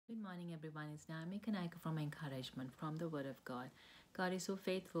morning, everyone. It's Naomi Kanaika from Encouragement from the Word of God. God is so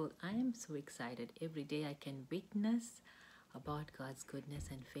faithful. I am so excited. Every day I can witness about God's goodness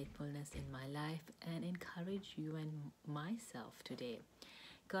and faithfulness in my life and encourage you and myself today.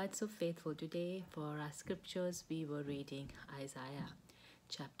 God's so faithful. Today, for our scriptures, we were reading Isaiah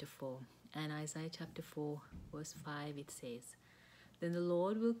chapter 4. And Isaiah chapter 4, verse 5, it says, "Then the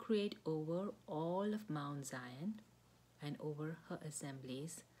Lord will create over all of Mount Zion and over her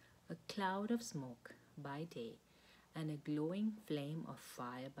assemblies a cloud of smoke by day and a glowing flame of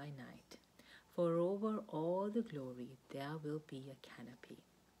fire by night. For over all the glory there will be a canopy."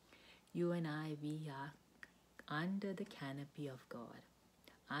 You and I, we are under the canopy of God,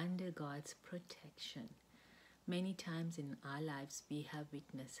 under God's protection. Many times in our lives we have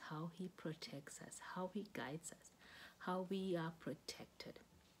witnessed how He protects us, how He guides us, how we are protected.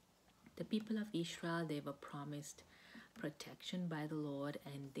 The people of Israel, they were promised protection by the Lord,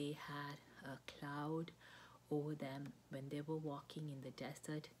 and they had a cloud over them when they were walking in the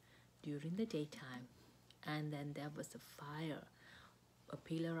desert during the daytime, and then there was a fire, a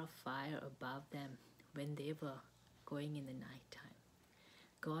pillar of fire above them when they were going in the nighttime.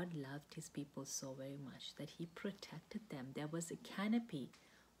 God loved His people so very much that He protected them. There was a canopy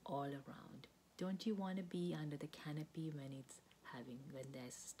all around. Don't you want to be under the canopy when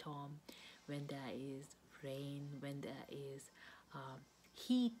there's storm, when there is rain, when there is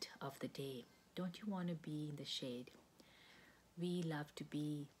heat of the day? Don't you want to be in the shade? We love to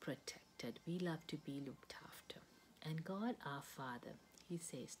be protected. We love to be looked after. And God our Father, He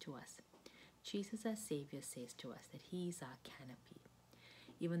says to us, Jesus our Savior says to us that He is our canopy.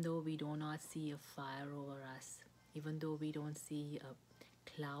 Even though we do not see a fire over us, even though we don't see a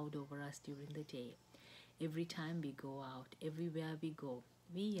cloud over us during the day, every time we go out, everywhere we go,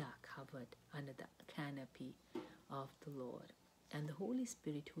 we are covered under the canopy of the Lord. And the Holy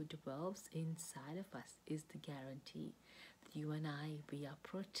Spirit who dwells inside of us is the guarantee that you and I, we are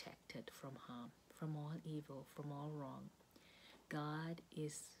protected from harm, from all evil, from all wrong. God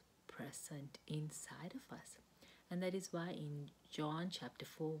is present inside of us. And that is why in John chapter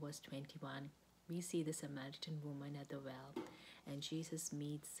 4 verse 21, we see the Samaritan woman at the well, and Jesus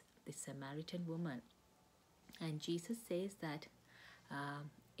meets the Samaritan woman. And Jesus says that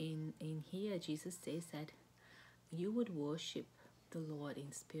in here, Jesus says that you would worship the Lord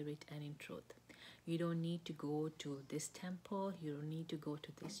in spirit and in truth. You don't need to go to this temple. You don't need to go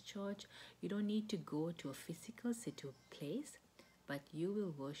to this church. You don't need to go to a physical place, but you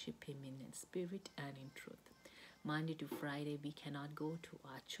will worship Him in spirit and in truth. Monday to Friday, we cannot go to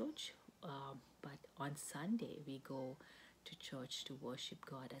our church, but on Sunday, we go to church to worship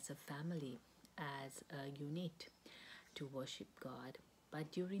God as a family, as a unit to worship God.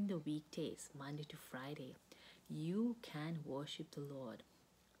 But during the weekdays, Monday to Friday, you can worship the Lord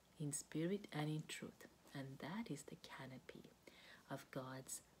in spirit and in truth. And that is the canopy of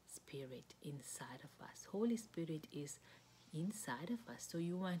God's Spirit inside of us. Holy Spirit is inside of us. So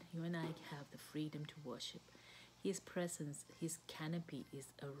you and I have the freedom to worship. His presence, His canopy is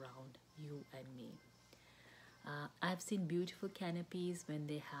around you and me. I've seen beautiful canopies when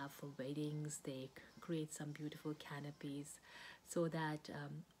they have for weddings. They create some beautiful canopies so that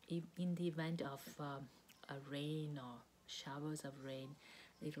in the event of a rain or showers of rain,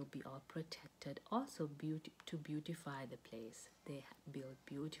 it'll be all protected. Also, to beautify the place, they build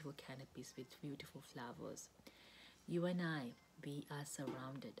beautiful canopies with beautiful flowers. You and I, we are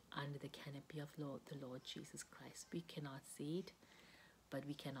surrounded under the canopy of the Lord Jesus Christ. We cannot see it, but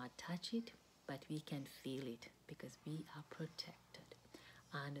we cannot touch it, but we can feel it because we are protected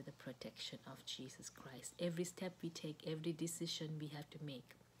under the protection of Jesus Christ. Every step we take, every decision we have to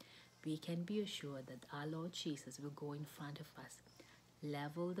make, we can be assured that our Lord Jesus will go in front of us,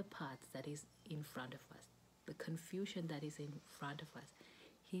 level the paths that is in front of us, the confusion that is in front of us.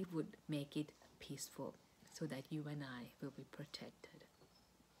 He would make it peaceful so that you and I will be protected.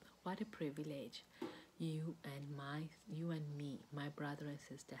 What a privilege you and me, my brother and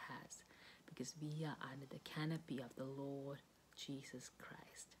sister, has, because we are under the canopy of the Lord Jesus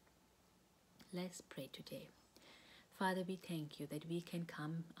Christ. Let's pray today. Father, we thank you that we can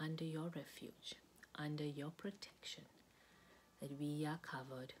come under your refuge, under your protection, that we are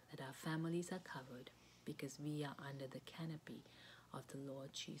covered, that our families are covered, because we are under the canopy of the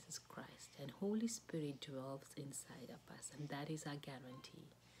Lord Jesus Christ. And Holy Spirit dwells inside of us, and that is our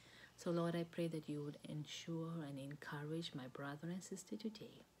guarantee. So Lord, I pray that you would ensure and encourage my brother and sister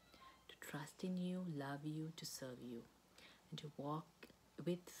today to trust in you, love you, to serve you, and to walk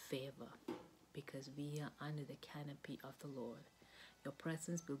with favor, because we are under the canopy of the Lord. Your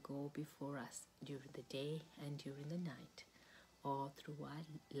presence will go before us during the day and during the night. all through our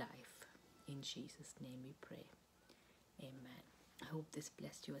life. In Jesus' name we pray. Amen. I hope this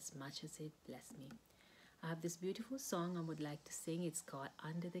blessed you as much as it blessed me. I have this beautiful song I would like to sing. It's called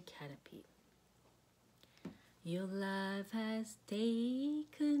Under the Canopy. Your love has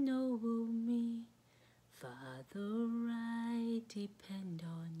taken over me. Father, I depend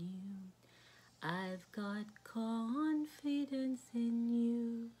on you. I've got confidence in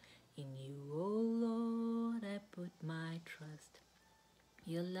you. In you, oh Lord, I put my trust.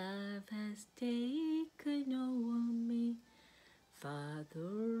 Your love has taken over me.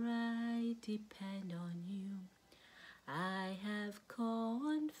 Father, I depend on you. I have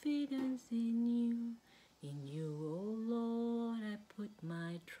confidence in you. In you, oh Lord, I put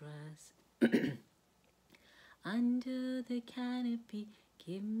my trust. Under the canopy,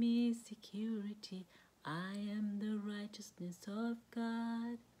 give me security. I am the righteousness of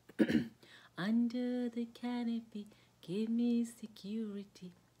God. Under the canopy, give me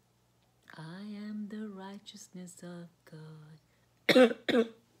security. I am the righteousness of God.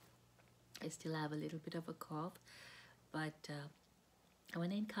 I still have a little bit of a cough, but I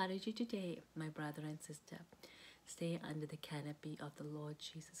want to encourage you today, my brother and sister, stay under the canopy of the Lord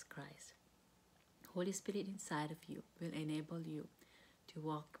Jesus Christ. Holy Spirit inside of you will enable you to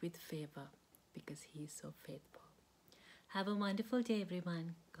walk with favor because He is so faithful. Have a wonderful day,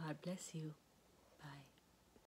 everyone. God bless you.